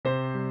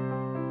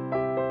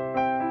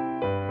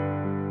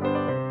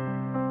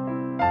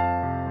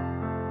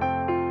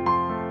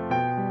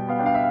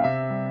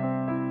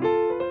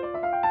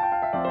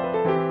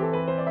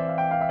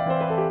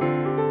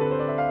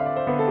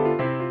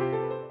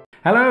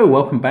Hello,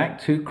 welcome back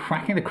to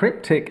Cracking the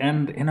Cryptic,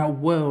 and in a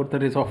world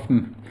that is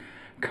often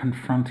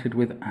confronted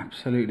with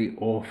absolutely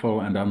awful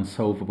and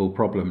unsolvable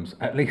problems,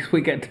 at least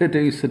we get to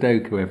do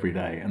Sudoku every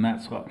day, and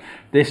that's what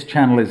this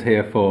channel is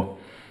here for.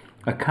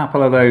 A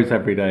couple of those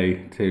every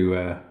day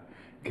to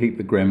keep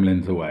the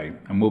gremlins away.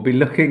 And we'll be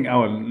looking,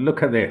 oh,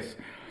 look at this.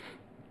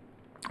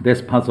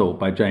 This puzzle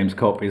by James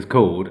Kopp is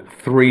called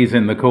Threes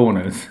in the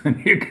Corners,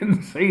 and you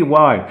can see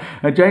why.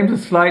 And James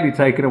has slightly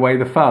taken away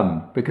the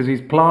fun because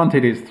he's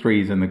planted his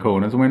threes in the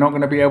corners, and we're not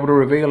going to be able to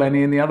reveal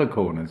any in the other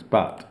corners.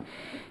 But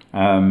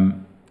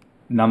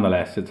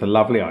nonetheless, it's a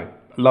lovely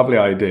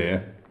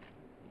idea.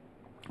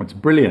 It's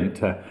brilliant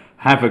to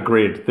have a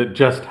grid that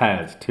just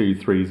has 2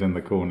 threes in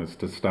the corners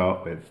to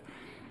start with.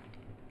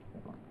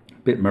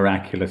 A bit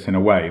miraculous in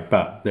a way,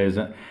 but there's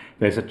a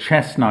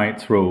chess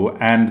knight's rule,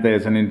 and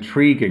there's an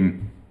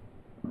intriguing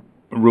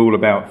rule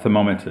about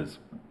thermometers,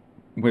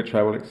 which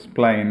I will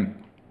explain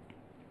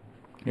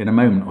in a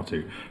moment or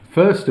two.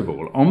 First of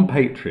all, on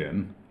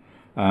Patreon,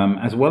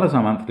 as well as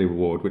our monthly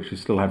reward, which you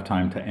still have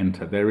time to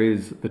enter, there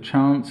is the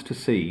chance to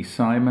see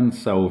Simon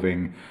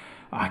solving,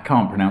 I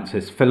can't pronounce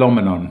this,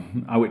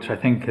 phenomenon, which I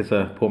think is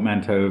a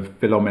portmanteau of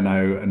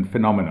philomeno and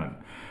phenomenon.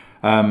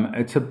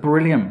 It's a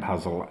brilliant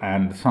puzzle,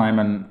 and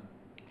Simon,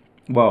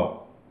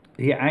 well,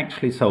 he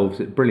actually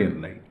solves it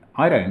brilliantly.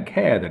 I don't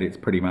care that it's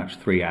pretty much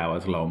 3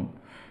 hours long.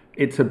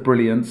 It's a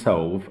brilliant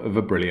solve of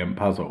a brilliant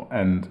puzzle,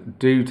 and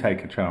do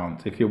take a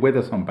chance. If you're with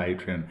us on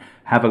Patreon,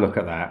 have a look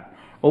at that.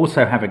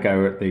 Also have a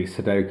go at the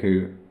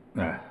Sudoku,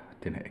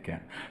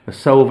 the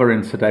Solver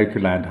in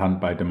Sudoku Land Hunt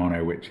by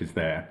Demono, which is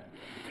there.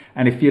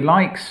 And if you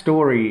like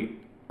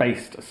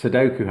story-based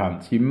Sudoku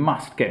hunts, you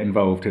must get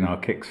involved in our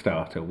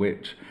Kickstarter,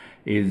 which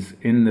is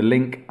in the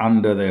link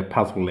under the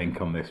puzzle link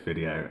on this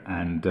video,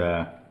 and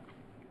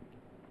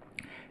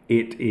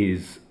it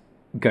is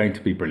going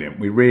to be brilliant.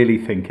 We really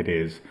think it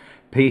is.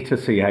 Peter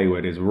C.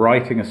 Hayward is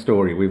writing a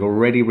story. We've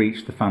already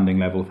reached the funding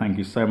level. Thank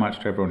you so much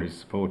to everyone who's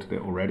supported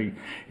it already.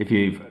 If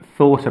you've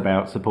thought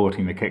about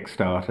supporting the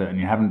Kickstarter and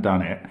you haven't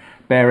done it,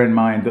 bear in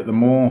mind that the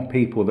more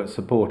people that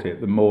support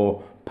it, the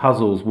more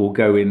puzzles will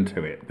go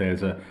into it.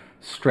 There's a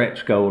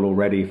stretch goal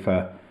already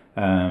for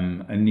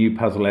a new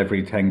puzzle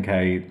every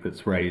 10k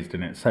that's raised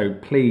in it. So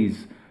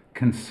please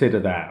consider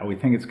that. We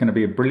think it's going to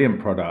be a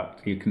brilliant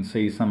product. You can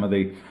see some of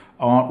the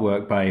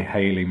artwork by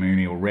Hayley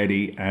Mooney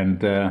already,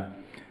 and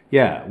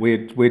yeah,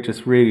 we're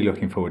just really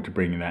looking forward to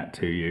bringing that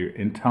to you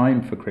in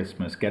time for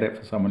Christmas. Get it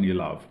for someone you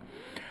love,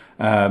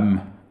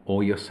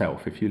 or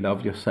yourself if you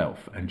love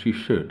yourself, and you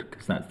should,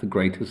 because that's the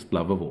greatest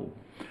love of all,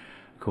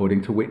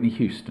 according to Whitney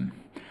Houston.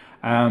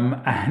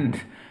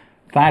 And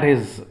that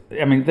is,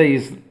 I mean,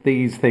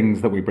 these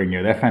things that we bring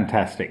you, they're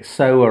fantastic.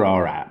 So are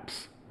our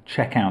apps.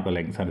 Check out the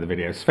links under the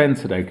video. Sven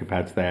Sudoku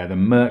Pad's there, the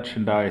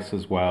merchandise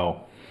as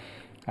well.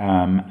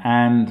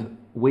 And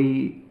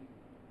we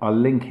are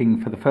linking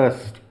for the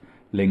first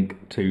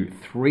link to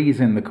Threes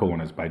in the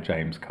Corners by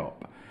James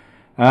Kopp.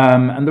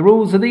 And the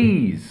rules are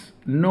these.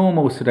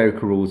 Normal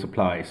Sudoku rules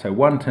apply. So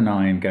 1 to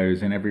 9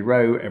 goes in every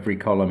row, every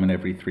column, and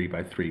every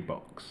 3x3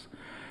 box.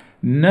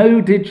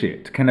 No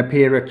digit can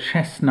appear a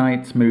chess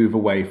knight's move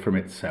away from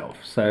itself.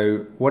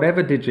 So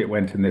whatever digit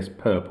went in this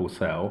purple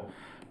cell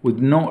would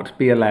not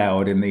be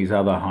allowed in these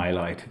other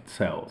highlighted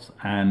cells.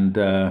 And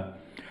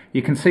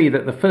you can see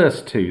that the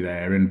first 2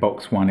 there in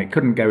box 1, it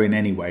couldn't go in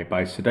anyway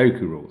by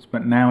Sudoku rules,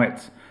 but now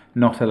it's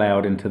not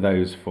allowed into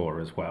those 4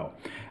 as well.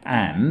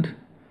 And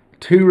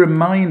to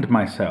remind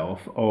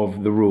myself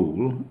of the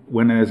rule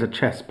when there's a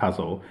chess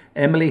puzzle,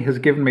 Emily has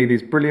given me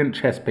these brilliant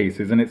chess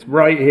pieces, and it's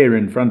right here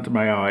in front of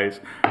my eyes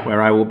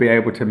where I will be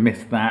able to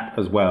miss that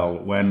as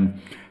well.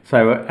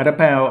 So at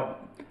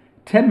about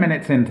 10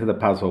 minutes into the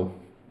puzzle,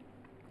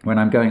 when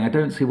I'm going, I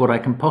don't see what I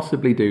can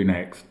possibly do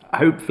next,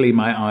 hopefully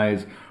my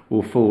eyes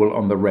will fall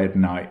on the red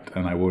knight,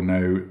 and I will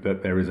know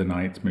that there is a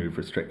knight's move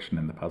restriction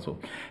in the puzzle.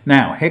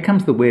 Now, here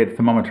comes the weird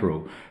thermometer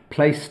rule.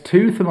 Place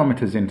 2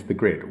 thermometers into the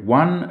grid,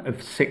 one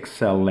of 6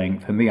 cell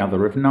length and the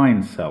other of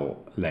 9 cell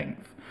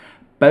length.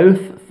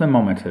 Both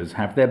thermometers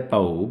have their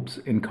bulbs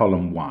in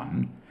column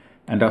 1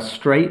 and are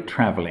straight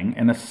travelling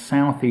in a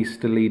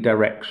southeasterly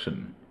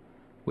direction,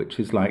 which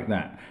is like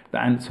that.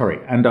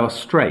 And are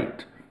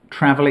straight,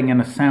 travelling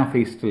in a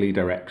southeasterly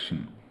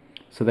direction.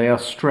 So they are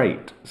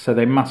straight, so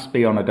they must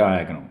be on a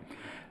diagonal.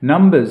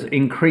 Numbers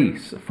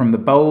increase from the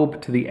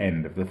bulb to the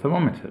end of the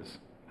thermometers.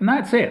 And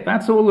that's it.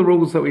 That's all the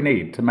rules that we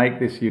need to make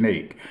this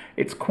unique.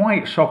 It's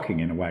quite shocking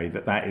in a way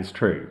that that is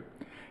true.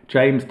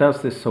 James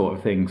does this sort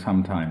of thing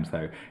sometimes,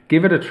 though.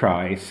 Give it a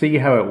try, see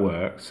how it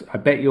works. I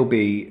bet you'll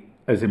be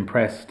as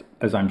impressed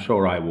as I'm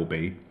sure I will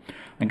be.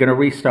 I'm going to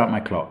restart my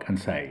clock and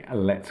say,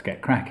 let's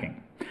get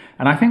cracking.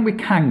 And I think we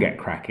can get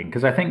cracking,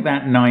 because I think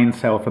that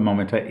 9-cell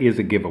thermometer is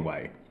a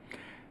giveaway.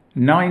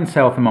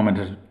 9-cell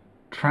thermometer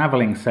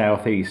travelling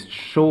southeast,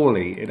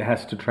 surely it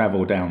has to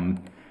travel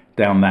down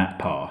that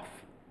path.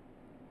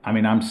 I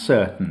mean, I'm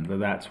certain that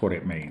that's what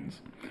it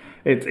means.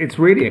 It's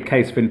really a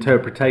case of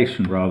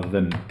interpretation rather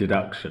than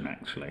deduction,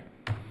 actually.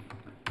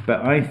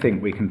 But I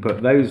think we can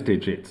put those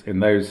digits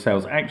in those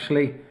cells.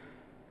 Actually,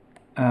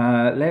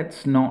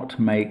 Let's not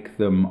make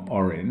them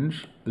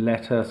orange.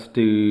 Let us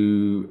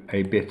do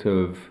a bit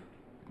of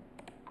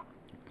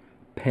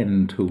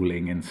pen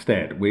tooling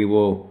instead. We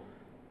will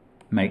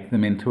make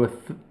them into a...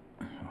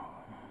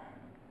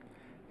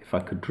 If I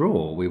could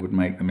draw, we would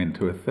make them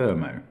into a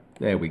thermo.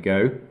 There we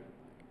go.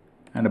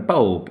 And a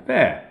bulb.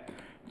 There.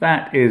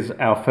 That is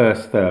our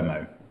first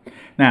thermo.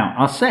 Now,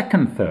 our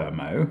second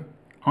thermo,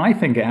 I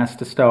think it has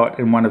to start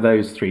in one of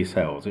those 3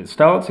 cells. It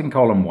starts in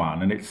column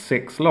 1 and it's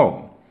 6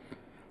 long.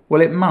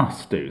 Well, it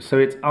must do. So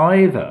it's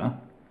either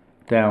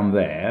down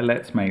there,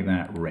 let's make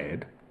that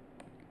red.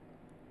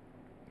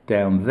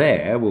 Down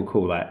there, we'll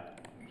call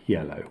that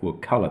yellow. We'll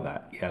colour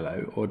that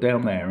yellow. Or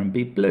down there and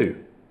be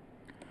blue.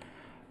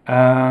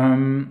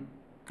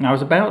 I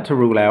was about to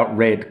rule out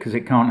red because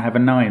it can't have a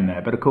 9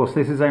 there. But of course,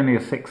 this is only a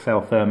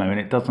 6-cell thermo and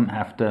it doesn't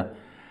have to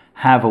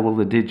have all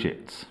the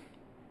digits.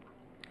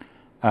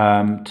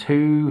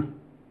 2...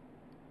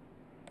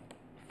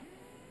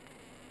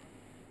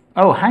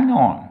 Oh, hang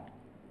on.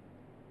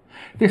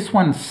 This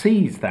one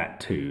sees that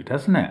 2,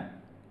 doesn't it?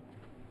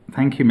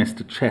 Thank you,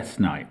 Mr.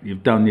 Chestnut.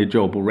 You've done your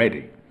job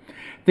already.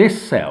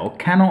 This cell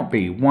cannot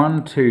be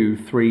 1, 2,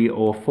 3,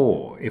 or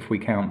 4 if we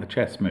count the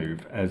chess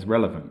move as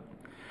relevant.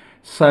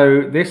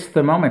 So this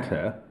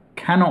thermometer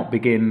cannot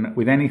begin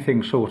with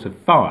anything short of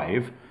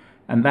 5,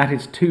 and that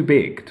is too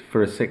big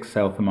for a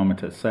 6-cell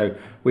thermometer. So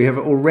we have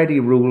already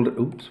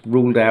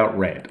ruled out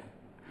red.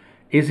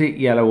 Is it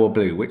yellow or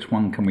blue? Which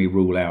one can we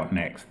rule out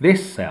next?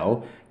 This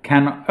cell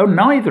can... Oh,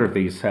 neither of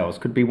these cells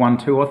could be 1,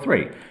 2, or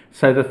 3.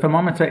 So the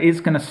thermometer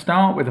is going to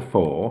start with a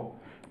 4,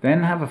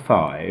 then have a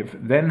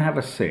 5, then have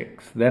a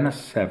 6, then a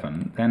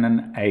 7, then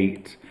an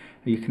 8.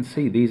 You can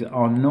see these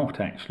are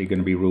not actually going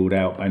to be ruled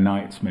out by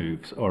knight's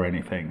moves or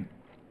anything.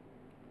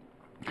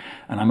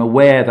 And I'm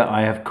aware that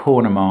I have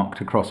corner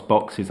marked across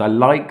boxes. I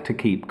like to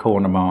keep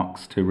corner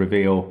marks to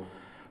reveal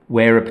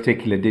where a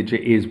particular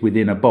digit is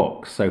within a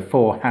box. So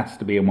 4 has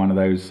to be in one of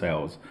those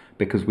cells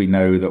because we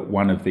know that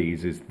one of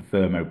these is the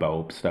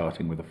thermobulb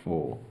starting with a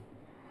 4.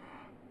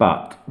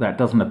 But that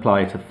doesn't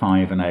apply to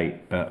 5 and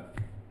 8, but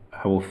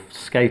I will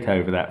skate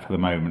over that for the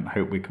moment.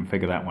 Hope we can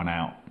figure that one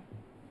out.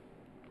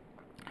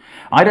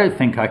 I don't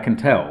think I can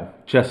tell,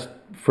 just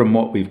from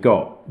what we've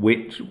got,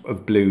 which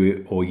of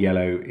blue or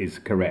yellow is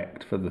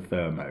correct for the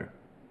thermo.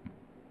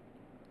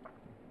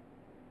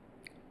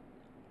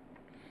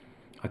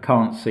 I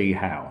can't see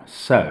how.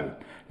 So,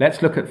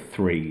 let's look at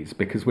 3s,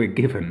 because we're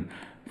given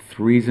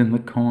 3s in the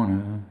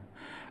corner.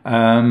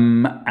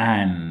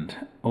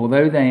 And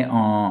although they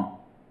are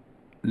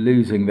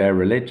losing their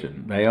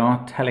religion, they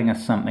are telling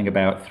us something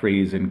about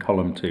 3s in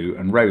column 2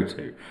 and row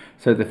 2.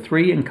 So the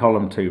 3 in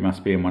column 2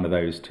 must be in one of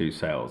those 2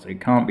 cells.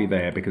 It can't be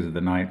there because of the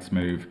knight's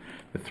move.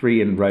 The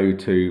 3 in row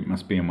 2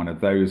 must be in one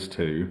of those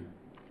 2.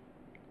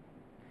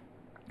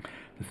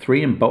 The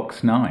 3 in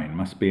box 9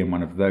 must be in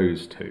one of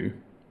those 2.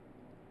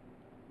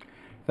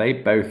 They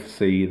both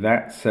see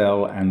that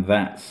cell and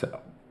that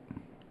cell.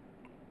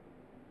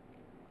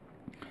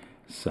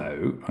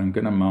 So I'm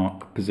going to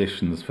mark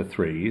positions for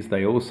 3s.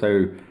 They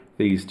also...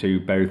 These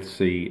 2 both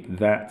see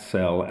that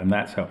cell and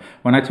that cell.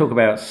 When I talk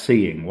about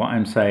seeing, what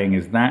I'm saying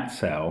is that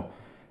cell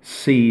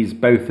sees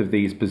both of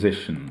these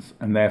positions,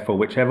 and therefore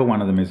whichever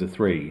one of them is a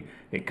 3,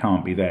 it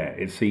can't be there.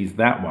 It sees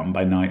that one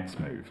by knight's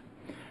move.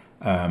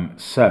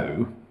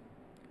 So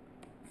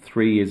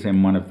 3 is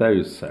in one of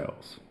those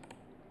cells.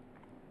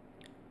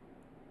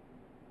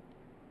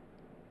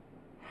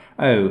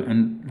 Oh,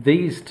 and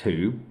these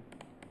 2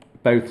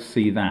 both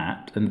see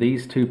that, and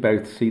these 2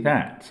 both see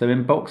that. So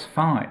in box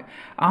 5,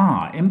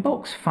 in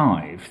box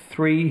 5,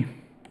 3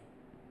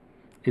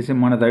 is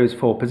in one of those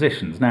 4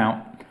 positions.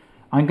 Now,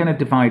 I'm going to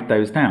divide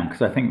those down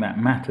because I think that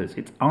matters.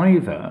 It's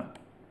either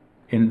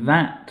in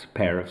that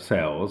pair of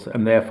cells,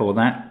 and therefore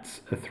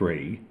that's a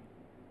 3,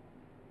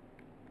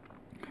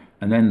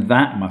 and then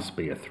that must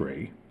be a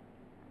 3.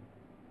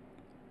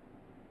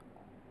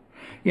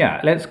 Yeah,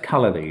 let's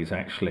colour these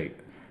actually.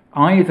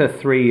 Either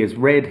 3 is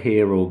red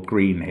here or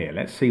green here.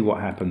 Let's see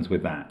what happens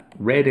with that.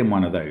 Red in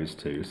one of those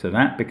 2, so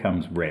that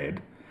becomes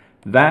red.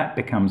 That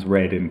becomes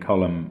red in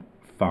column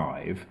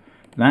 5.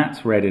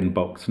 That's red in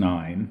box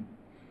 9.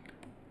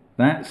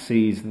 That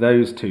sees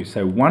those 2,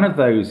 so one of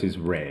those is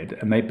red,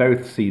 and they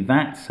both see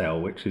that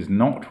cell, which is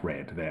not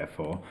red,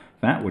 therefore.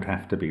 That would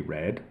have to be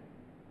red.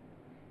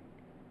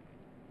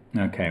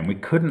 Okay, and we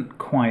couldn't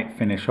quite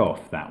finish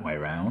off that way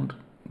round.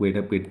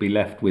 We'd be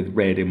left with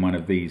red in one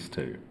of these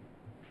 2.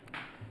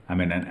 I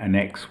mean, an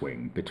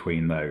X-wing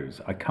between those.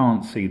 I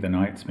can't see the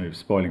knight's move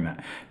spoiling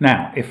that.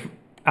 Now,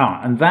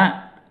 and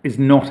that is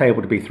not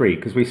able to be 3,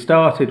 because we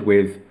started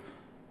with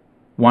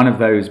one of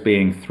those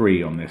being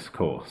 3 on this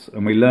course,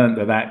 and we learned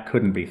that that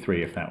couldn't be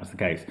 3 if that was the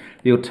case.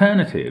 The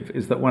alternative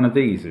is that one of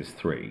these is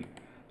 3,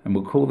 and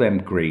we'll call them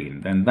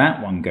green. Then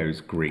that one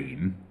goes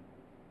green.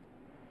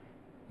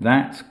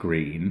 That's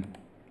green.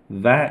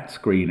 That's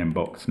green in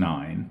box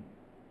 9.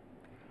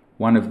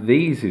 One of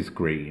these is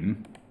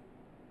green.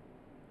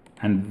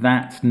 And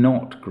that's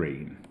not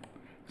green.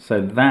 So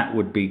that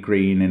would be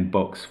green in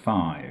box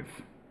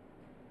 5.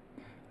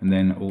 And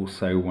then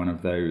also one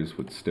of those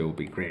would still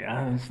be green.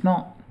 It's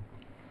not...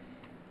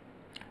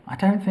 I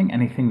don't think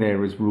anything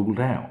there is ruled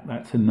out.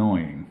 That's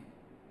annoying.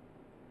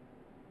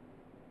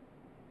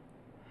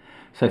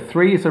 So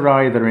 3s are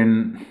either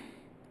in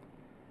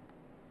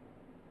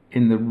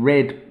the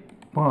red.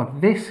 Well,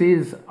 this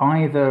is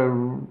either,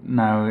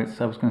 no,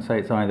 I was going to say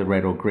it's either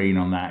red or green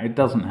on that. It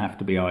doesn't have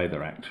to be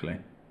either, actually.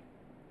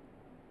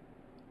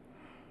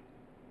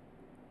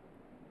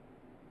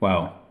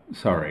 Well,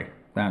 sorry,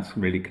 that's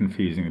really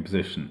confusing the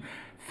position.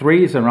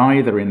 3s are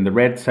either in the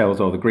red cells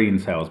or the green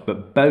cells,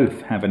 but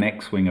both have an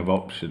X-wing of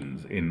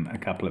options in a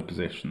couple of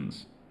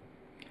positions.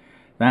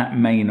 That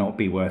may not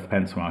be worth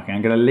pencil marking.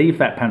 I'm going to leave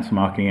that pencil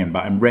marking in,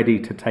 but I'm ready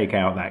to take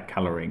out that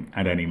colouring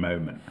at any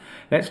moment.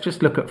 Let's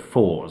just look at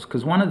 4s,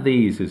 because one of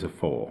these is a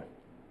 4.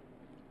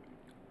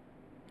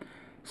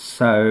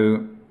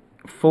 So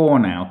 4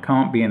 now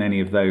can't be in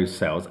any of those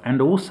cells,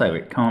 and also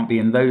it can't be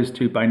in those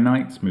two by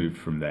knights moved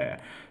from there.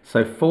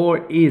 So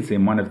 4 is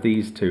in one of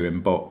these two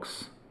in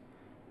box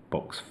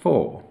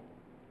 4.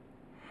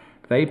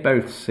 They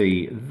both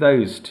see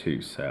those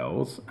two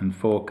cells, and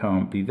 4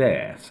 can't be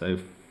there. So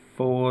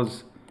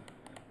 4's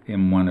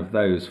in one of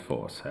those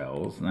 4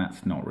 cells.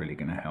 That's not really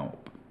going to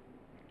help.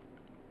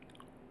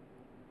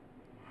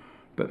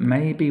 But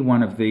maybe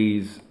one of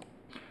these...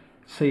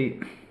 See,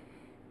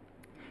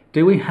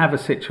 do we have a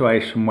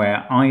situation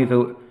where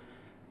either...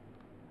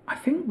 I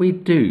think we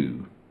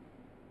do.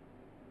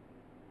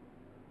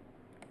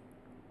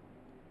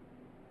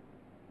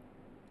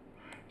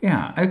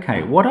 Yeah,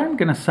 okay. What I'm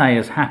going to say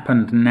has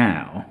happened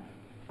now.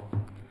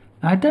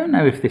 I don't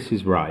know if this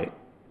is right.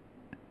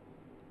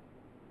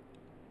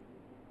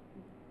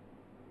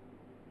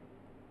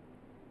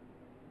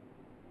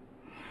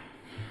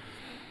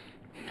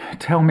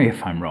 Tell me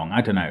if I'm wrong,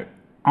 I don't know.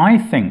 I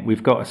think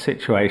we've got a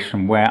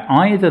situation where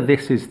either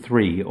this is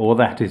 3 or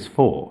that is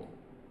 4.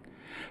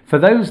 For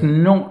those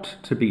not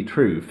to be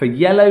true, for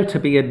yellow to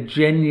be a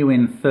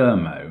genuine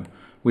thermo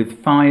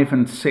with 5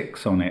 and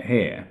 6 on it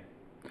here,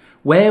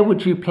 where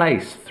would you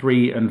place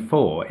 3 and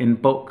 4 in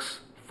box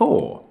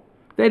 4?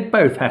 They'd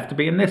both have to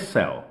be in this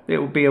cell. It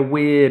would be a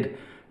weird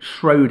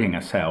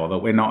Schrödinger cell that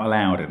we're not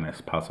allowed in this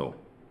puzzle.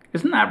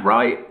 Isn't that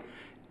right?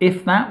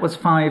 If that was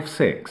 5,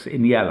 6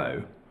 in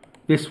yellow,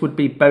 this would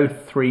be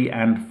both 3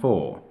 and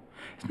 4.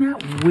 Isn't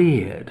that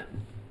weird?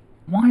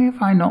 Why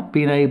have I not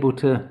been able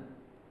to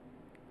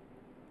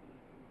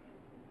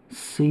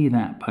see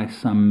that by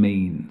some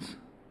means?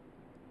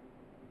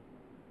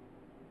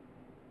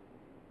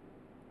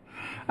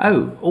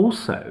 Oh,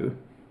 also,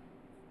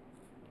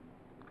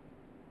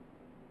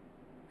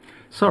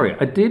 sorry,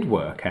 I did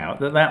work out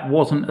that that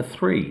wasn't a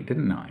 3,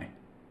 didn't I?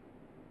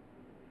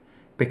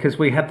 Because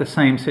we had the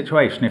same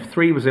situation. If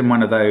 3 was in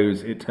one of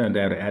those, it turned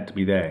out it had to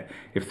be there.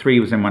 If 3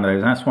 was in one of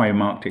those, that's why I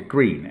marked it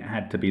green. It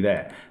had to be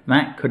there.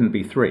 That couldn't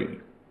be 3.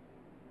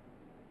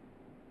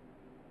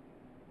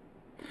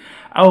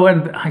 Oh,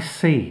 and I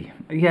see.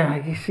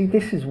 Yeah, you see,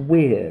 this is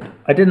weird.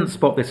 I didn't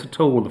spot this at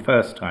all the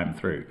first time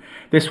through.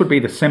 This would be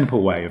the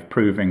simple way of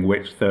proving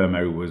which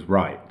thermo was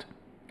right.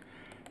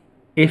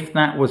 If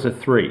that was a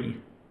 3,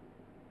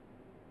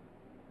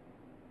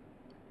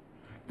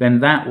 then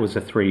that was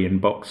a 3 in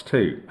box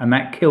 2. And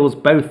that kills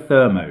both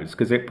thermos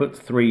because it puts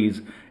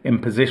 3s in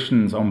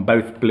positions on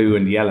both blue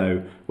and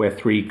yellow where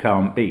 3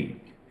 can't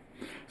be.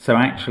 So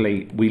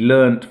actually, we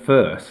learnt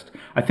first.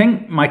 I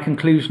think my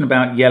conclusion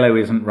about yellow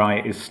isn't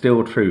right is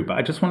still true, but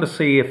I just want to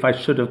see if I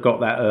should have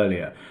got that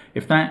earlier.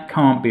 If that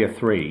can't be a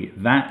 3,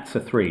 that's a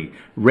 3.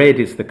 Red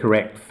is the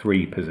correct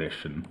 3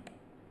 position.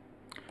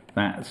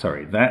 That's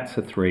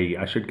a 3.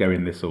 I should go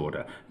in this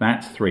order.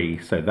 That's 3,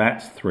 so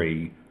that's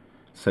 3.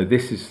 So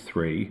this is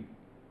 3,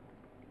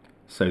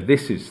 so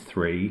this is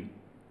 3,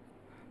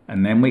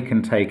 and then we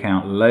can take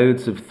out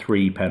loads of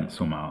 3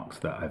 pencil marks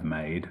that I've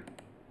made,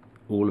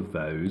 all of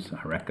those,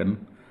 I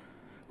reckon.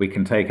 We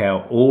can take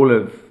out all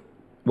of,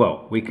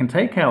 well, we can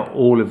take out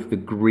all of the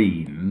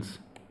greens,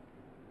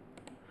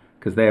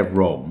 because they're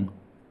wrong.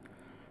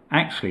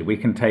 Actually, we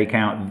can take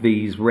out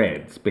these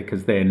reds,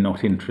 because they're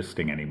not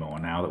interesting anymore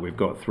now that we've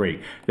got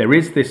 3. There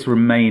is this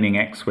remaining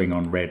X-wing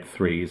on red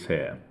 3s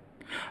here.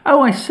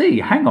 Oh, I see.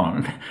 Hang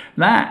on.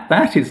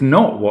 That is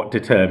not what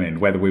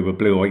determined whether we were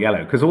blue or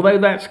yellow, because although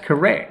that's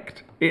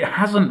correct, it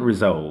hasn't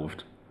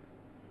resolved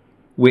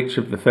which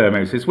of the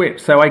thermos is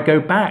which. So I go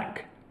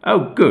back.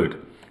 Oh,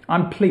 good.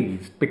 I'm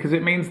pleased, because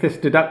it means this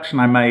deduction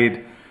I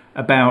made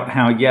about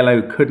how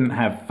yellow couldn't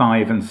have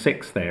 5 and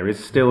 6 there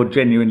is still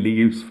genuinely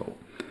useful.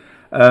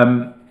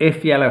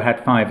 If yellow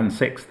had 5 and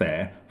 6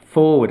 there,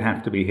 4 would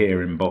have to be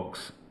here in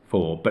box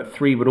 4, but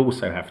 3 would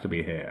also have to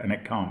be here, and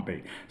it can't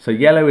be. So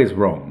yellow is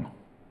wrong.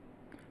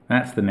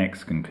 That's the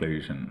next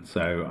conclusion.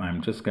 So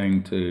I'm just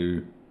going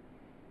to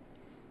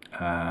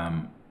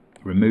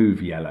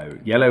remove yellow.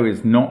 Yellow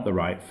is not the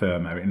right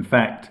thermo. In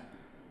fact,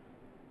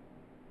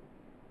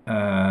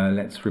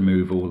 let's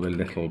remove all the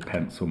little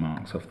pencil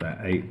marks off that.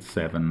 8,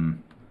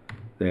 7,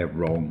 they're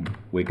wrong.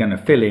 We're going to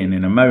fill in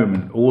a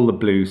moment all the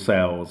blue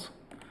cells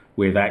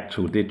with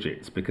actual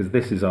digits, because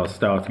this is our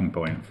starting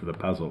point for the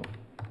puzzle.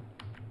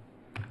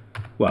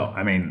 well,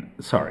 I mean,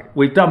 sorry,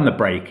 we've done the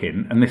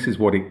break-in, and this is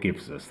what it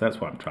gives us. That's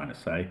what I'm trying to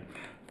say,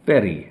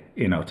 very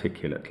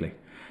inarticulately.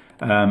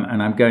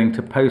 And I'm going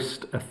to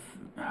post a...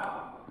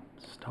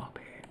 stop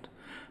it.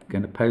 I'm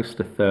going to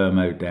post a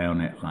thermo down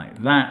it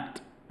like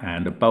that,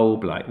 and a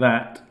bulb like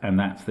that, and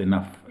that's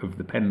enough of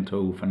the pen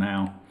tool for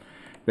now.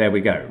 There we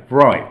go.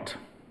 Right.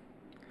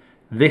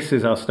 This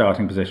is our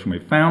starting position.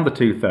 We've found the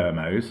 2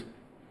 thermos.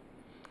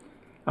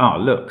 Ah,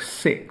 look,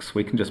 6.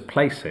 We can just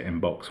place it in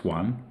box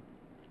 1.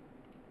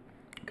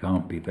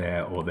 Can't be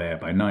there or there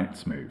by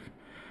Knight's move.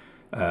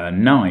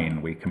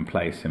 9 we can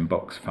place in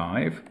box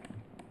 5.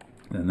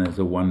 Then there's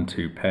a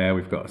 1-2 pair.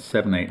 We've got a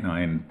 7, 8,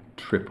 9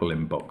 triple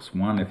in box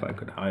 1, if I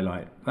could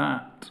highlight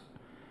that.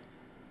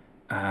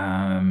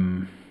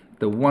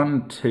 The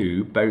 1,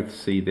 2 both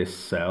see this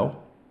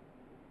cell.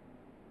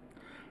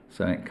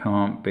 So it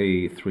can't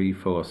be 3,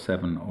 4,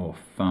 7 or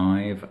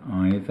 5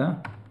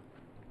 either.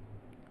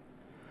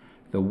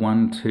 The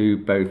 1, 2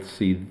 both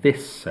see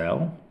this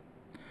cell,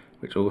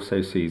 which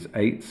also sees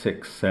 8,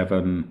 6,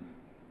 7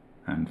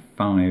 and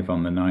 5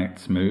 on the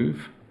Knight's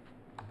move.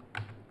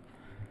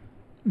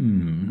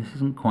 This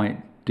isn't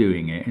quite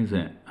doing it, is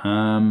it?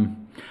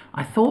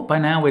 I thought by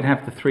now we'd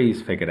have the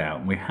 3s figured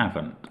out, and we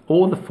haven't,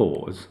 or the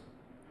 4s.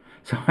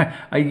 So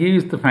I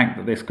used the fact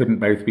that this couldn't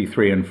both be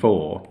 3 and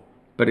 4,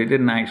 but it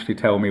didn't actually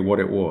tell me what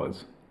it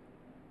was.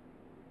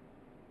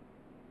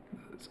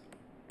 It's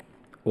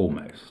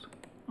almost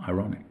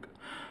ironic.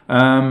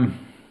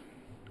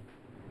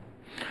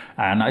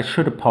 And I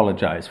should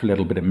apologise for a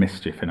little bit of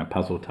mischief in a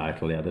puzzle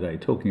title the other day,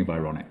 talking of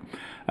ironic,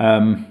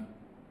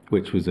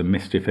 which was a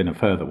mischief in a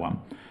further one.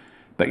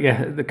 But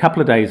yeah, a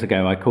couple of days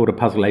ago I called a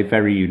puzzle a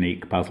very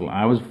unique puzzle.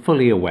 I was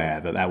fully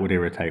aware that that would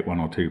irritate 1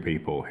 or 2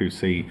 people who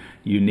see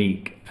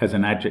unique as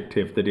an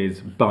adjective that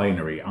is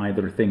binary.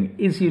 Either a thing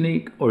is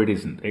unique or it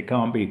isn't. It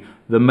can't be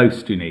the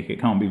most unique, it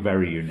can't be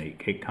very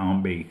unique, it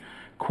can't be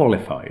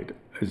qualified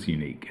as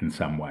unique in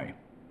some way.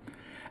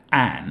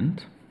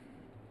 And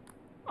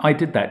I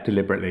did that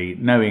deliberately,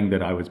 knowing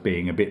that I was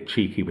being a bit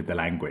cheeky with the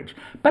language.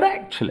 But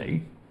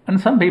actually, and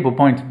some people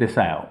pointed this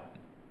out,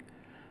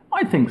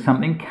 I think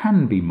something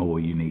can be more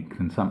unique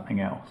than something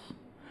else.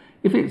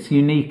 If it's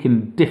unique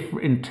in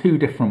 2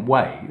 different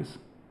ways,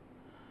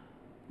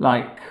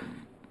 like,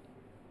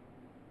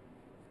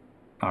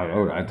 I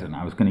don't know,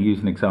 I was going to use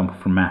an example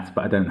from maths,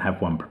 but I don't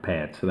have one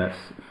prepared, so that's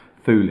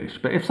foolish.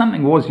 But if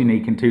something was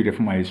unique in 2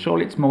 different ways,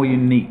 surely it's more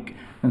unique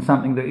than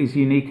something that is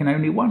unique in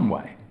only one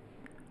way.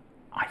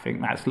 I think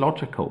that's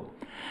logical.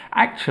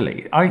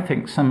 Actually, I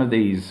think some of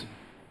these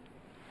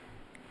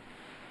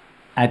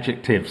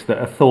adjectives that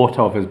are thought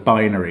of as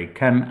binary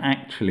can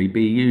actually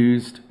be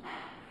used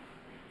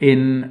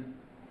in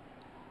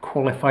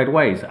qualified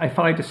ways. If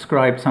I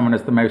describe someone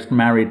as the most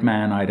married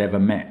man I'd ever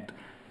met,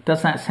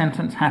 does that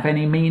sentence have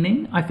any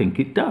meaning? I think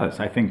it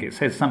does. I think it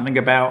says something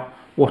about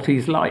what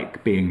he's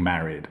like being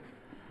married,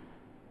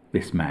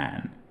 this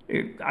man.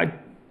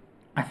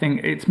 I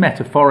think it's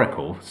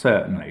metaphorical,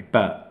 certainly,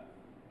 but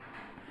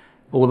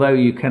although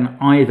you can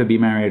either be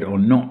married or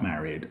not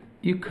married,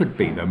 you could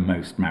be the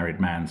most married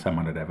man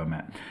someone had ever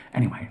met.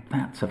 Anyway,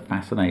 that's a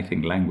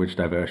fascinating language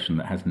diversion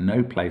that has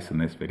no place in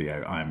this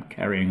video. I'm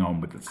carrying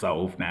on with the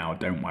solve now,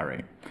 don't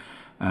worry.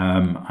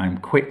 I'm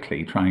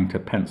quickly trying to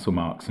pencil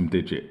mark some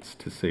digits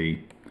to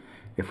see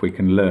if we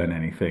can learn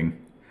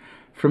anything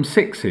from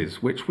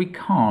 6s, which we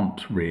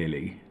can't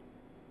really.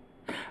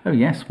 Oh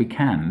yes, we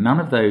can. None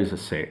of those are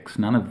 6,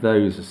 none of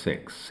those are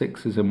 6.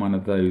 6 is in one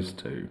of those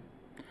 2.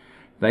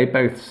 They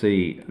both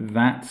see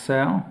that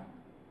cell.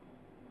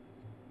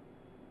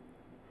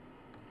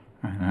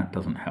 And that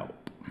doesn't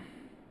help.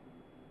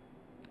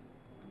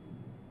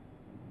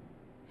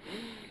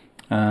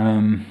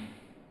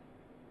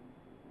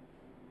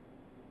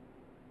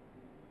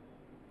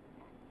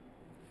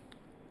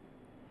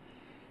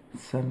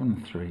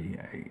 7, 3,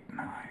 8,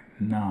 9.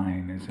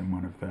 9 is in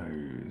one of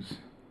those.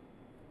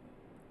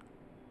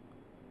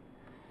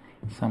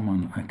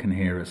 Someone I can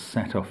hear has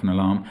set off an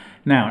alarm.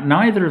 Now,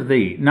 none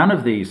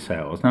of these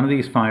cells, none of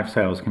these 5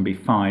 cells can be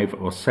 5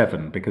 or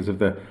 7 because of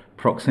the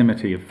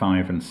proximity of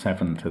 5 and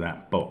 7 to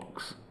that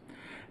box.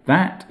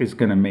 That is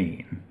going to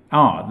mean,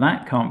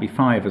 that can't be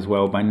 5 as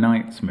well by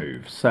Knight's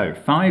move. So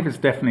 5 is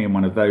definitely in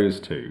one of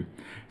those 2.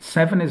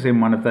 7 is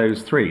in one of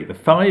those 3. The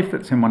 5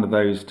 that's in one of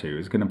those 2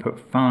 is going to put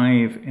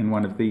 5 in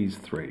one of these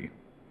 3.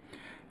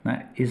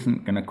 That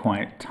isn't going to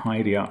quite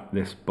tidy up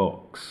this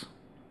box.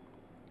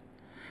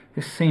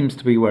 This seems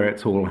to be where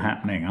it's all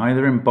happening.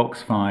 Either in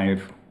box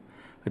 5,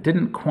 I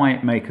didn't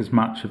quite make as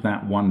much of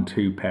that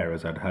 1-2 pair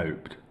as I'd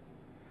hoped,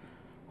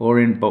 or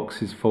in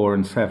boxes 4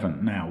 and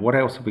 7. Now, what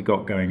else have we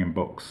got going in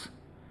box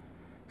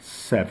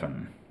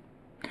 7?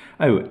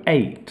 Oh,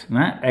 8.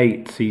 That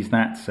 8 sees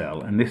that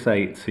cell, and this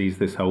 8 sees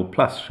this whole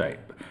plus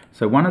shape.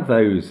 So one of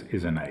those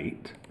is an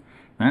 8.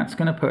 That's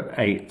going to put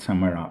 8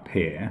 somewhere up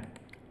here.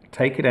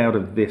 Take it out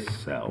of this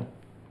cell,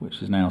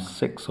 which is now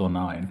 6 or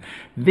 9.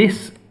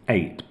 This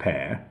 8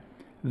 pair,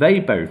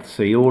 they both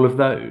see all of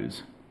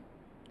those.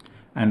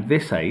 And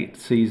this 8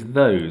 sees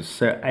those.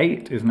 So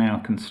 8 is now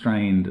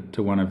constrained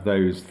to one of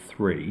those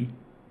 3.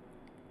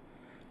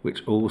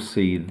 which all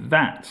see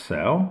that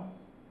cell.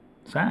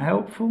 Is that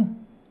helpful?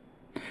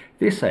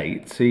 This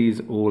 8 sees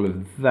all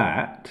of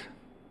that.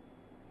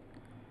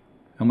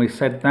 And we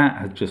said that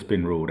had just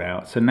been ruled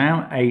out. So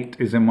now 8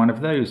 is in one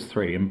of those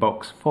 3 in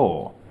box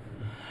 4.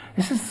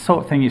 This is the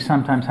sort of thing you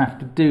sometimes have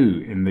to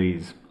do in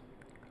these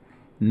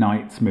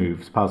Knights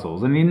Moves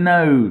puzzles. And you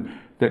know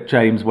that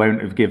James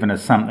won't have given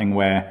us something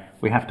where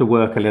we have to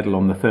work a little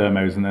on the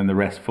thermos and then the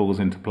rest falls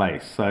into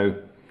place. So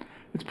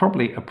it's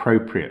probably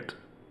appropriate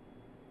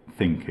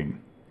thinking.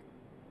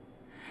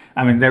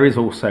 I mean, there is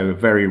also a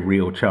very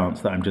real chance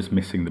that I'm just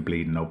missing the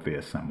bleeding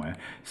obvious somewhere.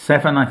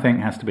 7, I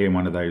think, has to be in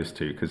one of those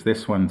 2, because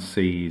this one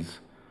sees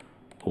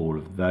all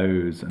of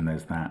those, and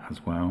there's that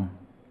as well.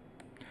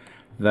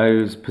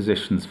 Those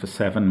positions for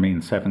 7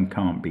 mean 7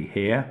 can't be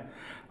here.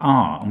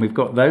 And we've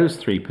got those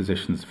 3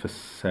 positions for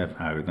 7.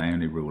 Oh, they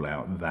only rule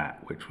out that,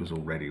 which was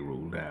already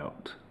ruled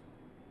out.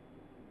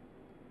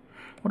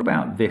 What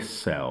about this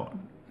cell?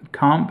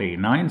 Can't be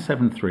 9,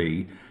 7,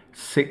 3,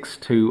 6,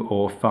 2,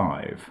 or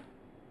 5.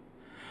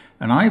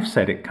 And I've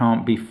said it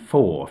can't be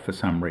 4 for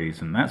some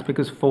reason. That's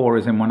because 4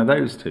 is in one of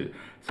those 2.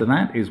 So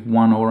that is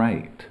 1 or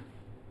 8.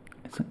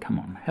 So come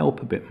on,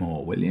 help a bit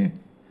more, will you?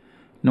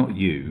 Not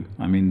you,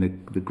 I mean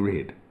the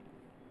grid.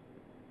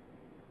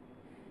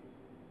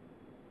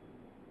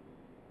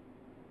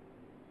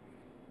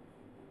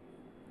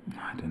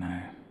 I don't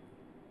know.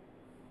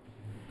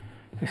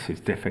 This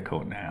is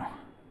difficult now.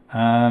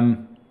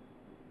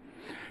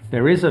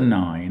 There is a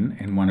 9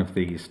 in one of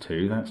these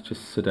 2, that's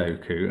just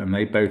Sudoku, and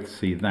they both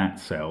see that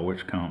cell,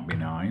 which can't be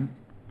 9.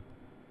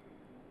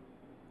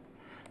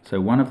 So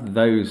one of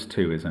those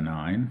 2 is a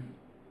 9.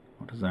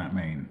 What does that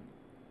mean?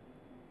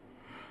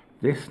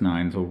 This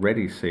 9's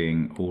already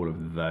seeing all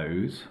of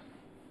those.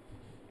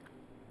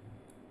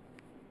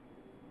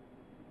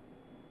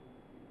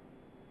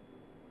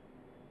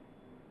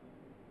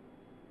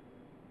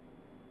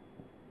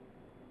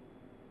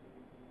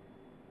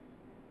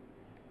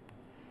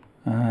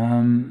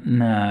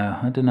 No,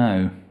 I don't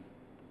know.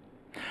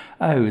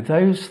 Oh,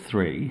 those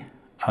 3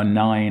 are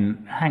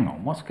 9. Hang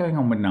on, what's going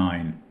on with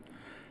 9?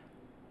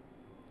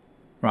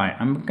 Right,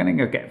 I'm going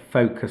to go get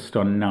focused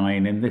on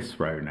 9 in this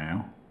row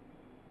now.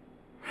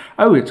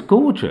 Oh, it's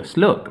gorgeous.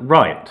 Look,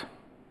 right.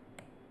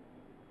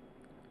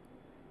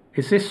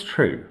 Is this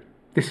true?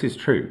 This is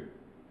true.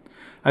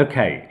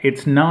 Okay,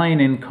 it's 9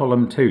 in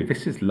column 2.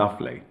 This is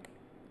lovely.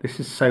 This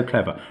is so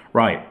clever.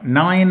 Right,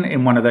 9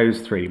 in one of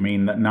those 3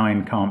 mean that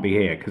 9 can't be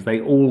here because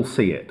they all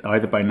see it,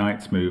 either by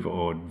Knight's Move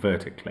or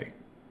vertically.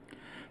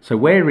 So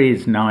where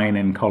is 9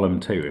 in column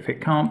 2? If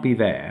it can't be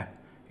there,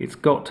 it's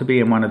got to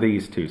be in one of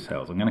these 2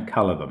 cells. I'm going to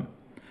colour them.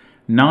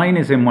 9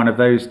 is in one of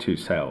those 2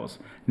 cells.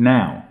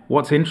 Now,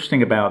 what's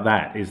interesting about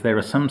that is there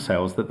are some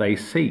cells that they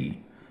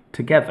see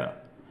together,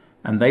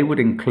 and they would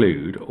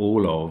include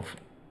all of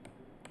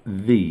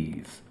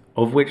these,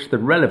 of which the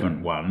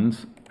relevant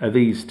ones are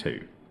these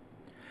 2.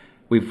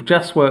 We've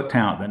just worked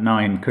out that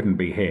 9 couldn't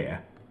be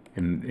here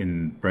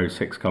in row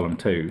 6, column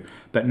 2,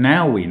 but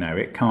now we know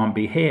it can't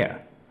be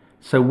here.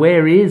 So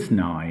where is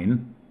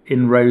 9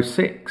 in row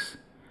 6?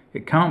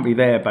 It can't be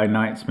there by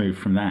Knight's Move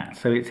from that,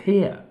 so it's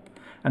here.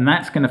 And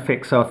that's going to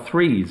fix our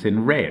 3s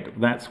in red.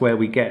 That's where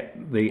we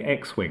get the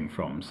X-wing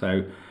from.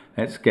 So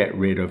let's get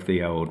rid of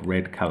the old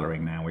red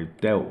colouring now. We've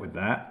dealt with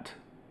that.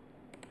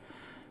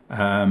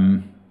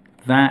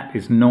 That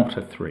is not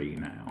a 3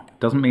 now.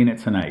 Doesn't mean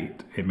it's an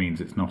 8. It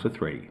means it's not a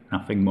 3.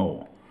 Nothing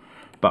more.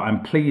 But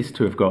I'm pleased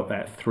to have got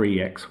that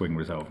 3 X-wing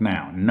resolved.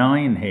 Now,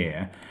 9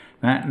 here.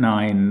 That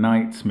 9,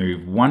 Knight's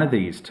Move. One of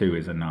these 2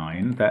 is a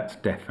 9. That's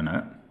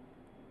definite.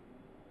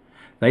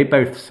 They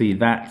both see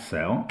that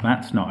cell.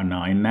 That's not a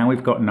 9. Now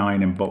we've got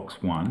 9 in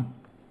box 1.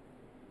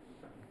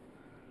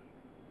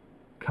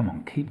 Come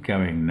on, keep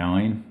going,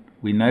 9.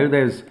 We know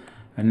there's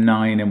a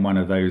 9 in one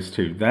of those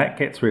 2. That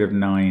gets rid of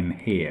 9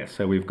 here.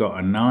 So we've got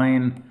a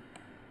 9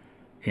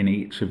 in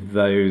each of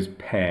those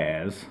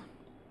pairs.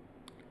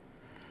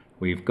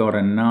 We've got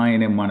a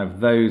 9 in one of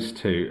those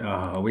 2. Oh,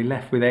 are we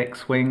left with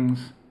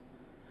X-wings?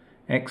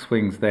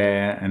 X-wings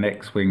there and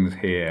X-wings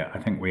here. I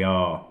think we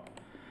are.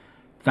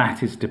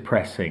 That is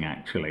depressing,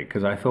 actually,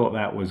 because I thought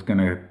that was going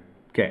to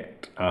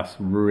get us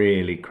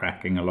really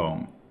cracking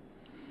along.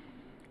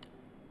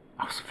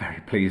 I was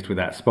very pleased with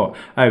that spot.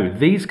 Oh,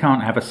 these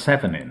can't have a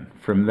 7 in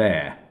from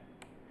there.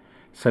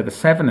 So the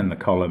 7 in the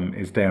column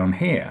is down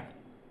here.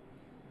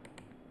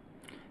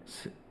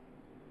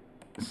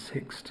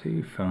 6,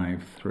 2,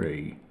 5,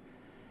 3.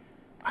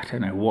 I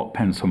don't know what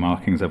pencil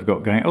markings I've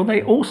got going. Oh,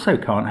 they also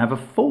can't have a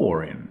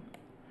 4 in.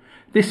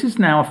 This is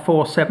now a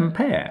 4-7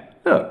 pair.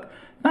 Look.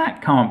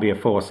 That can't be a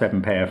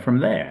 4-7 pair from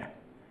there.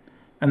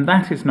 And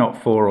that is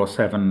not 4 or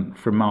 7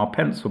 from our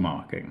pencil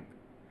marking.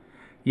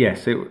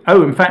 Yes,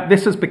 oh, in fact,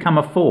 this has become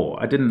a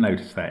 4. I didn't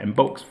notice that. In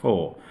box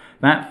 4,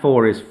 that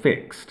 4 is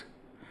fixed.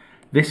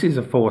 This is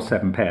a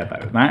 4-7 pair,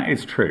 though. That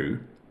is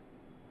true.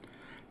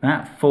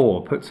 That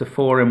 4 puts a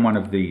 4 in one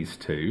of these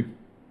 2.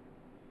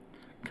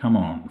 Come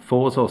on,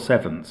 4s or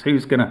 7s?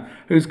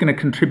 Who's gonna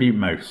contribute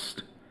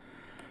most?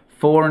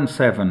 4 and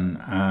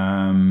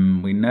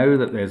 7. We know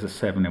that there's a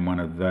 7 in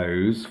one of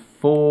those.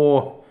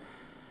 4.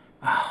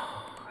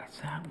 Oh, is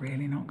that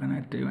really not going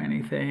to do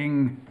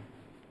anything?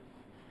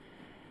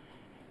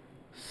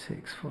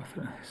 6, 4,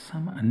 3.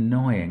 Some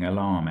annoying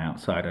alarm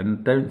outside. I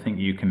don't think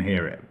you can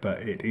hear it,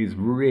 but it is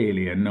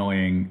really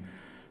annoying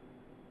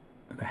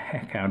the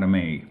heck out of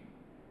me.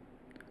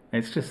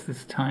 It's just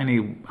this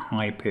tiny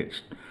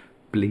high-pitched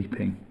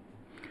bleeping.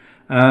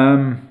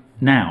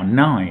 Now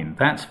 9,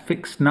 that's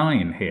fixed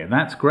 9 here.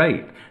 That's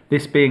great.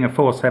 This being a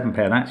 4-7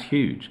 pair, that's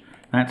huge.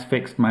 That's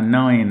fixed my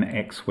 9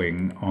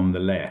 X-wing on the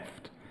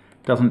left.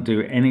 Doesn't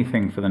do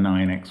anything for the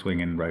 9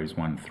 X-wing in rows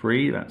 1,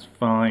 3. That's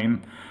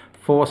fine.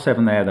 4,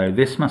 7 there though.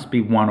 This must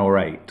be 1 or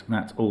 8.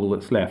 That's all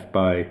that's left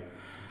by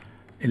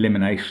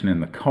elimination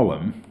in the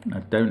column. I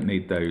don't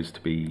need those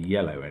to be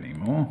yellow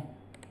anymore.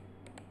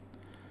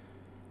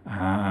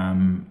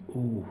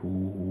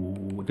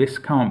 Ooh, this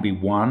can't be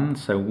 1,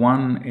 so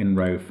 1 in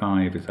row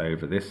 5 is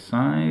over this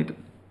side.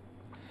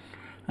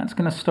 That's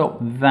going to stop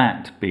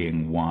that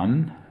being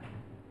 1.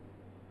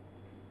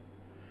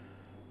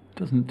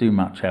 Doesn't do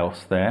much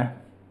else there.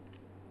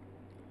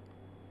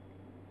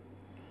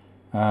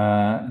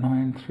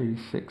 9, 3,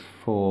 6,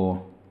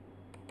 4.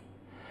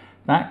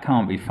 That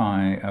can't be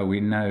 5. Oh, we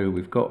know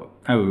we've got...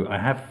 Oh, I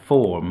have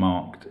 4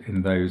 marked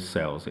in those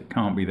cells. It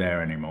can't be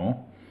there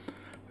anymore.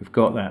 We've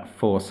got that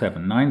 4,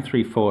 7. 9,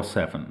 3, 4,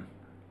 7.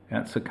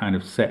 That's a kind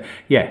of set.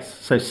 Yes,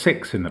 so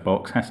 6 in the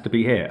box has to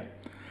be here.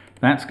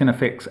 That's going to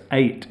fix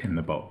 8 in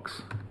the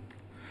box.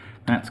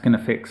 That's going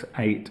to fix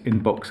 8 in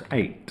box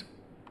 8.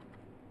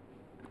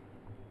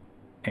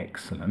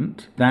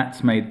 Excellent.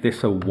 That's made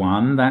this a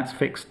 1. That's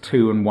fixed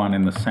 2 and 1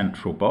 in the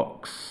central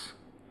box.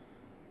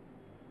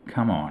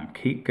 Come on,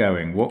 keep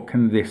going. What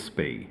can this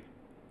be?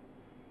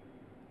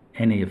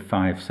 Any of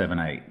 5, 7,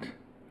 8.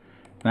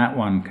 That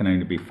one can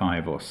only be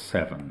 5 or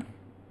 7.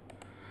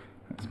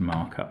 Let's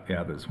mark up the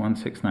others. 1,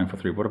 6, 9, 4,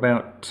 3. What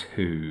about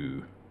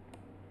 2?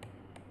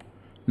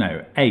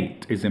 No,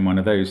 8 is in one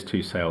of those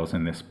 2 cells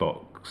in this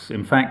box.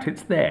 In fact,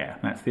 it's there.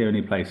 That's the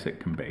only place it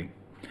can be.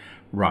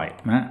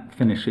 Right, that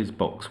finishes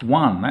box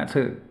 1. That's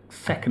a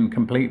second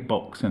complete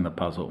box in the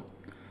puzzle.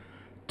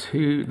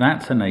 2,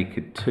 that's a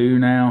naked 2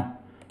 now.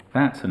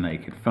 That's a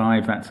naked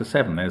 5. That's a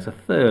 7. There's a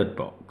third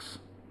box.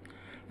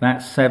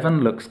 That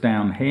 7 looks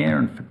down here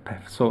and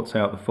sorts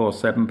out the 4,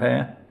 7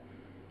 pair.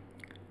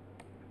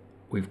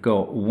 We've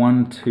got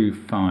 1, 2,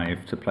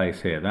 5 to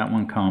place here. That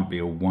one can't be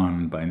a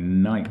 1 by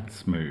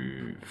Knight's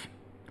move.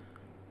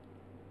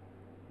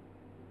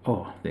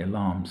 Oh, the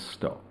alarm's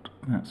stopped.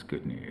 That's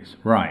good news.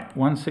 Right,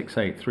 1, 6,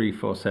 8, 3,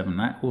 4, 7.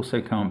 That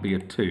also can't be a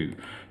 2.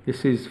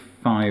 This is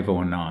 5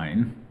 or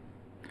 9.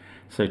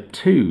 So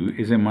 2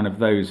 is in one of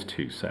those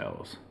 2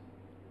 cells.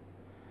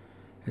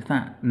 Is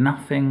that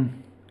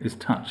nothing? Is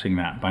touching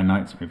that by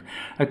Knight's move.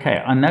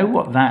 Okay, I know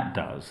what that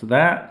does.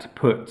 That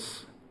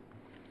puts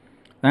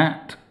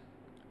that,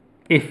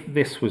 if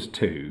this was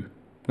 2,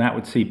 that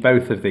would see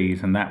both of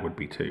these and that would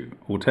be 2.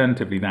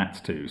 Alternatively, that's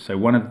 2. So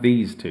one of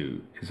these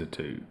 2 is a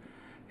 2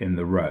 in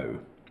the row.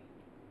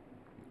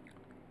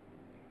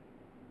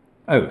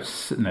 Oh,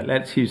 no,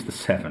 let's use the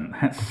 7.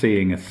 That's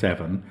seeing a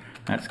 7.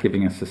 That's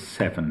giving us a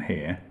 7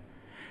 here.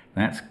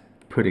 That's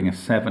putting a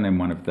 7 in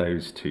one of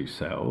those 2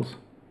 cells.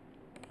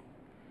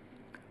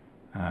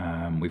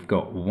 We've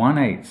got 1,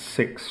 8,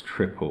 6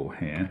 triple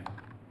here.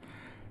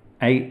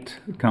 8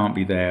 can't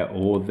be there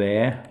or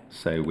there,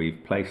 so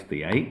we've placed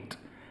the 8.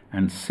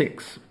 And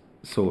 6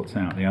 sorts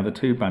out the other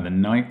 2 by the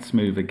Knight's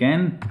move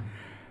again.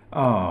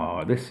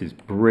 Oh, this is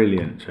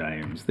brilliant,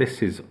 James.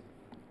 This is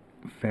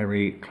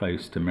very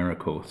close to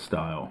miracle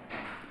style.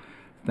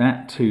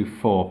 That 2,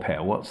 4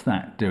 pair, what's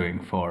that doing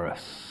for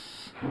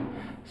us?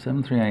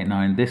 7, 3, 8,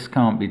 9. This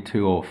can't be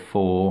 2 or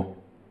 4.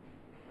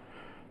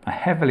 I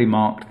heavily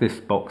marked this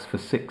box for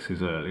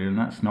 6s earlier, and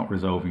that's not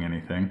resolving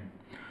anything.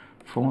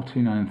 4,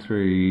 2, 9,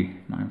 3,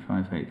 9,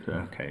 5, 8, 3.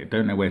 Okay, I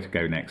don't know where to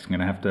go next. I'm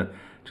going to have to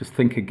just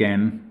think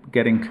again.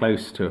 Getting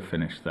close to a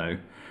finish, though.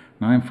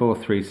 9, 4,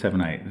 3,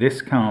 7, 8.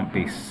 This can't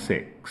be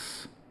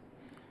 6.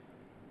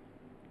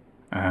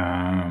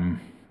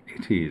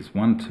 It is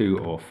 1, 2,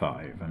 or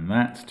 5, and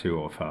that's 2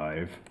 or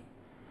 5.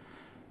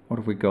 What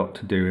have we got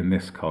to do in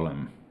this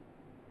column?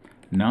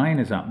 9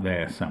 is up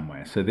there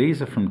somewhere, so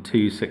these are from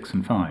 2, 6,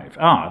 and 5.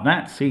 Ah,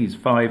 that sees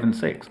 5 and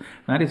 6.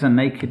 That is a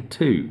naked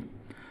 2.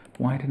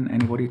 Why didn't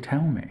anybody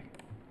tell me?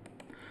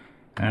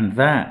 And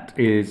that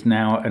is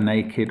now a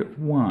naked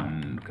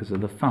 1 because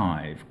of the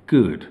 5.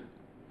 Good.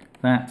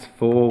 That's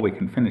 4. We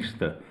can finish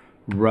the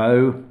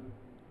row.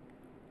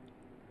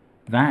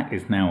 That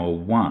is now a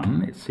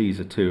 1. It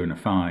sees a 2 and a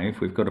 5.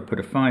 We've got to put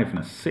a 5 and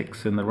a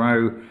 6 in the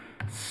row.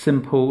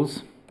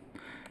 Simples.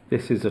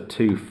 This is a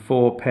 2,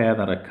 4 pair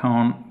that I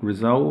can't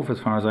resolve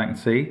as far as I can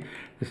see.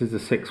 This is a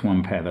 6,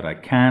 1 pair that I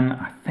can.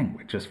 I think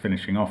we're just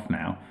finishing off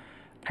now.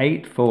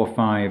 8, 4,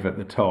 5 at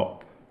the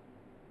top.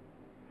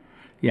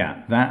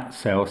 Yeah, that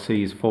cell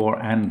sees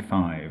 4 and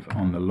 5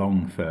 on the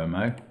long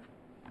thermo.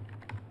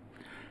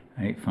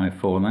 8, 5,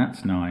 4,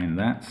 that's 9,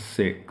 that's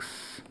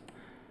 6.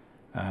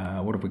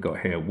 What have we got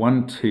here?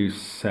 1, 2,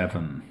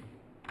 7.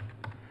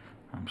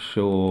 I'm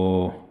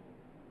sure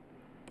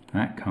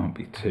that can't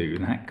be 2,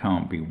 that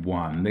can't be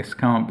 1, this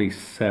can't be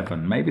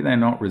 7. Maybe they're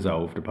not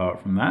resolved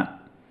apart from that.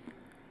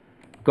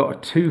 Got a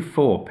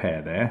 2-4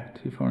 pair there,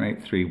 2, 4,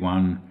 8, 3,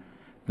 1.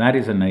 That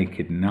is a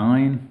naked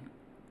 9.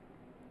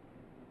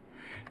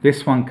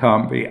 This one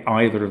can't be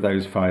either of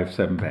those 5,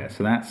 7 pairs,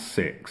 so that's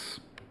 6.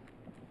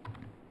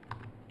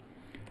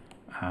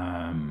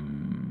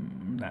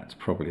 That's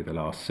probably the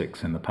last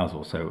 6 in the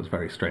puzzle, so it was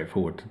very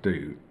straightforward to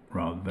do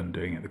rather than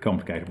doing it the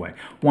complicated way.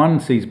 1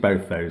 sees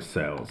both those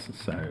cells,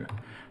 so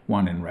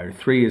 1 in row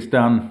 3 is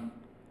done.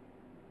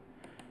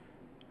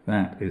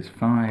 That is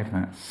 5,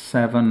 that's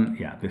 7.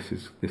 Yeah, this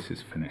is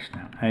finished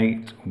now.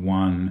 8,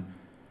 1.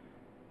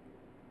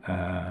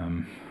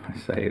 I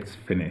say it's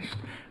finished.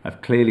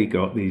 I've clearly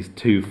got these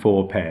 2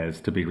 4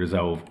 pairs to be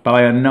resolved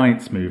by a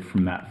knight's move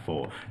from that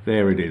 4.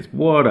 There it is.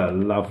 What a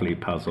lovely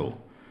puzzle.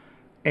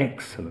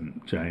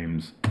 Excellent,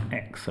 James.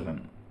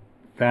 Excellent.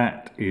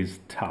 That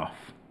is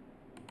tough.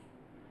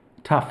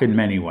 Tough in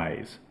many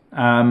ways.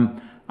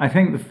 I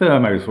think the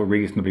thermos were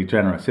reasonably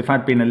generous. If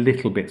I'd been a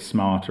little bit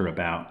smarter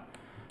about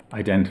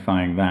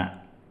identifying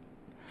that.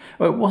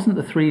 Well, it wasn't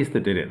the 3s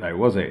that did it though,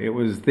 was it? It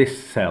was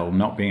this cell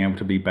not being able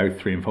to be both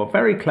 3 and 4.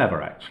 Very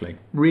clever, actually.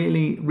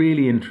 Really,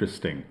 really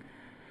interesting.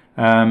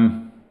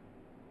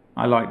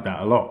 I like that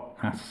a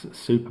lot. That's a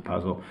super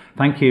puzzle.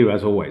 Thank you,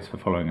 as always, for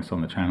following us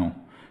on the channel.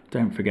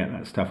 Don't forget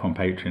that stuff on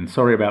Patreon.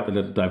 Sorry about the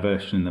little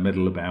diversion in the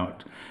middle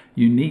about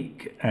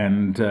unique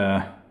and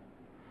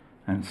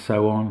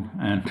so on.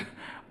 And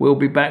we'll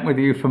be back with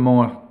you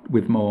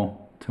with more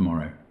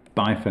tomorrow.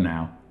 Bye for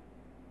now.